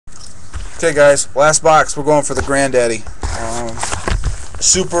Okay, guys, last box. We're going for the granddaddy.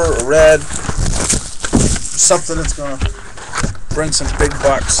 Super red, something that's gonna bring some big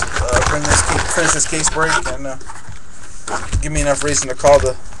bucks. Finish this case break, and give me enough reason to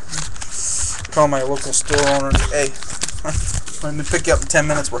call my local store owner. Hey, let me pick you up in 10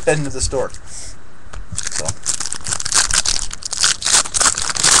 minutes. We're heading to the store. So.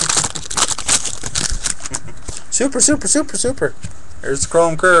 Super. There's the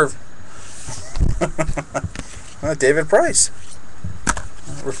chrome curve. David Price.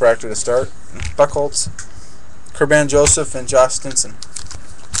 Refractor to start. Buckholz, Kerban Joseph, and Josh Stinson.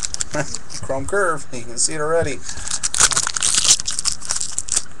 Chrome curve. You can see it already.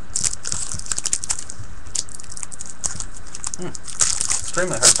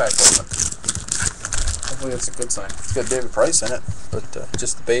 Extremely hard pack open. Hopefully that's a good sign. It's got David Price in it, but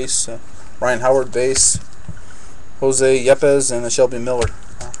just the base. Ryan Howard base. Jose Yepes and a Shelby Miller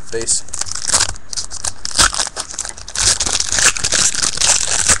base.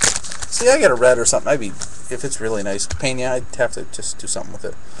 See, I get a red or something. If it's really nice. Pena, I'd have to just do something with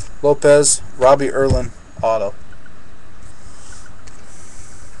it. Lopez, Robbie Erlin, auto.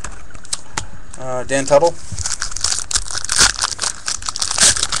 Dan Tuttle.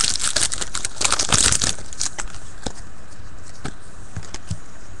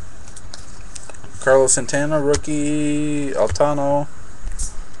 Carlos Santana, rookie. Altano.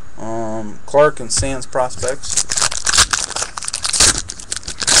 Clark and Sands prospects.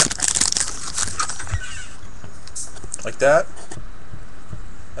 Like that.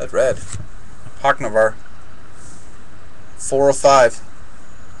 That red. Hocknavar. 405.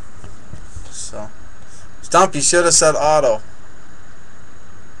 So. Stumpy should have said auto.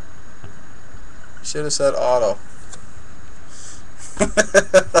 Should have said auto.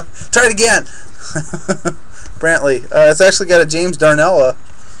 Try it again. Brantley. It's actually got a James Darnell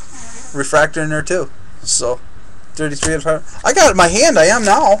refractor in there too. So 33 out of 5. I got it in my hand. I am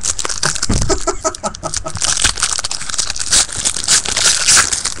now.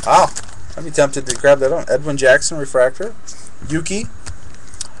 Wow. I'd be tempted to grab that on. Edwin Jackson refractor. Yuki.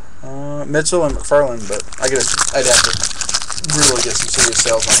 Mitchell and McFarland, but I'd have to really get some serious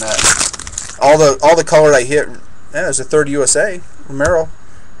sales on that. All the color I hit. Yeah, there's a third USA. Romero.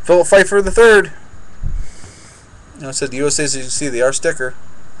 Philip Pfeiffer the third. You know, I said the USAs, as you can see, they are sticker.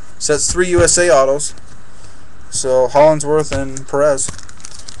 So that's 3 USA autos. So Hollinsworth and Perez.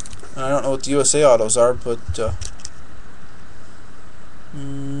 And I don't know what the USA autos are, but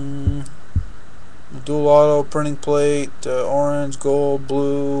dual auto, printing plate, orange, gold,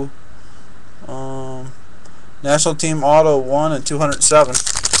 blue. National team auto 1 and 207.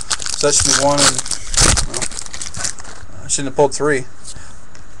 So that should be 1 and I shouldn't have pulled 3.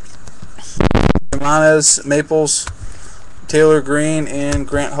 Jimenez, Maples, Taylor Green, and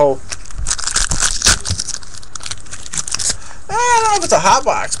Grant Ho. I don't know if it's a hot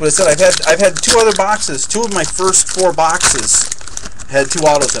box, but it said I've had 2 other boxes. 2 of my first 4 boxes had 2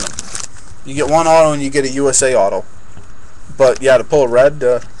 autos in them. You get 1 auto and you get a USA auto. But yeah, to pull a red,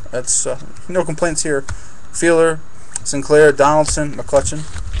 that's no complaints here. Feeler, Sinclair, Donaldson, McCutcheon.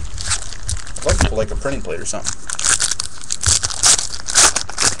 I'd like to pull like a printing plate or something.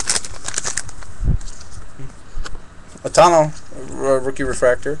 Altano, rookie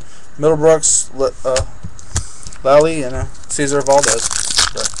refractor. Middlebrooks, Lally, and Cesar Valdez.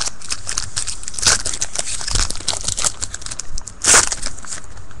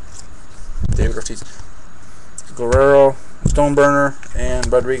 David Ortiz, Guerrero, Stoneburner,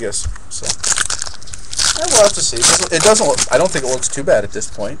 and Rodriguez. So we'll have to see. It doesn't look. I don't think it looks too bad at this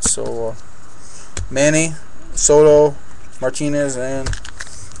point. So Manny, Soto, Martinez, and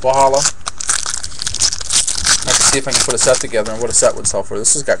Valhalla. I have to see if I can put a set together and what a set would sell for.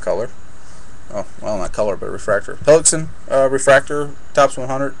 This has got color. Oh, well, not color, but a refractor. Hellickson, refractor, tops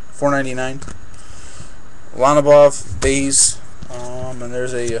 100, $4.99. Lanabov, Bays, and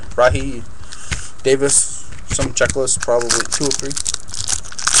there's a Rahi Davis, some checklist, probably 2 or 3.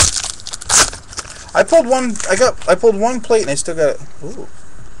 I pulled one. I pulled 1 plate, and I still got it. Ooh,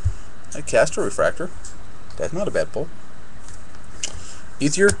 a Castro refractor. That's not a bad pull.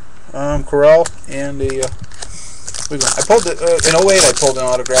 Ethier, Corral, and a. I pulled it in 08. I pulled an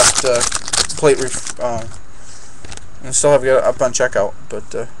autographed plate, and still have got it up on checkout.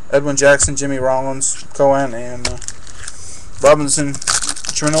 But Edwin Jackson, Jimmy Rollins, Cohen, and Robinson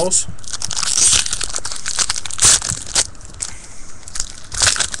Trinos.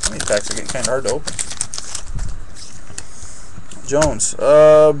 These packs are getting kind of hard to open. Jones,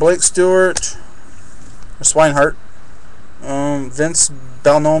 Blake Stewart, Swinehart, Vince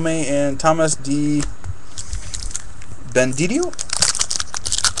Belnome, and Thomas D. Bendidio.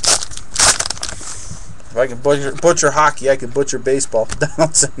 If I can butcher hockey, I can butcher baseball.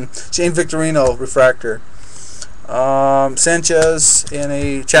 Donaldson, Shane Victorino refractor. Sanchez and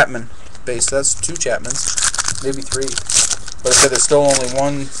a Chapman base. That's 2 Chapmans, maybe 3. But I said there's still only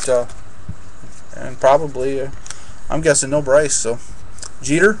 1, and probably I'm guessing no Bryce. So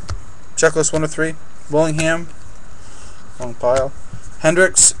Jeter, checklist 1 of 3. Willingham, long pile.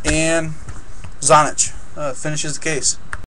 Hendricks and Zonich finishes the case.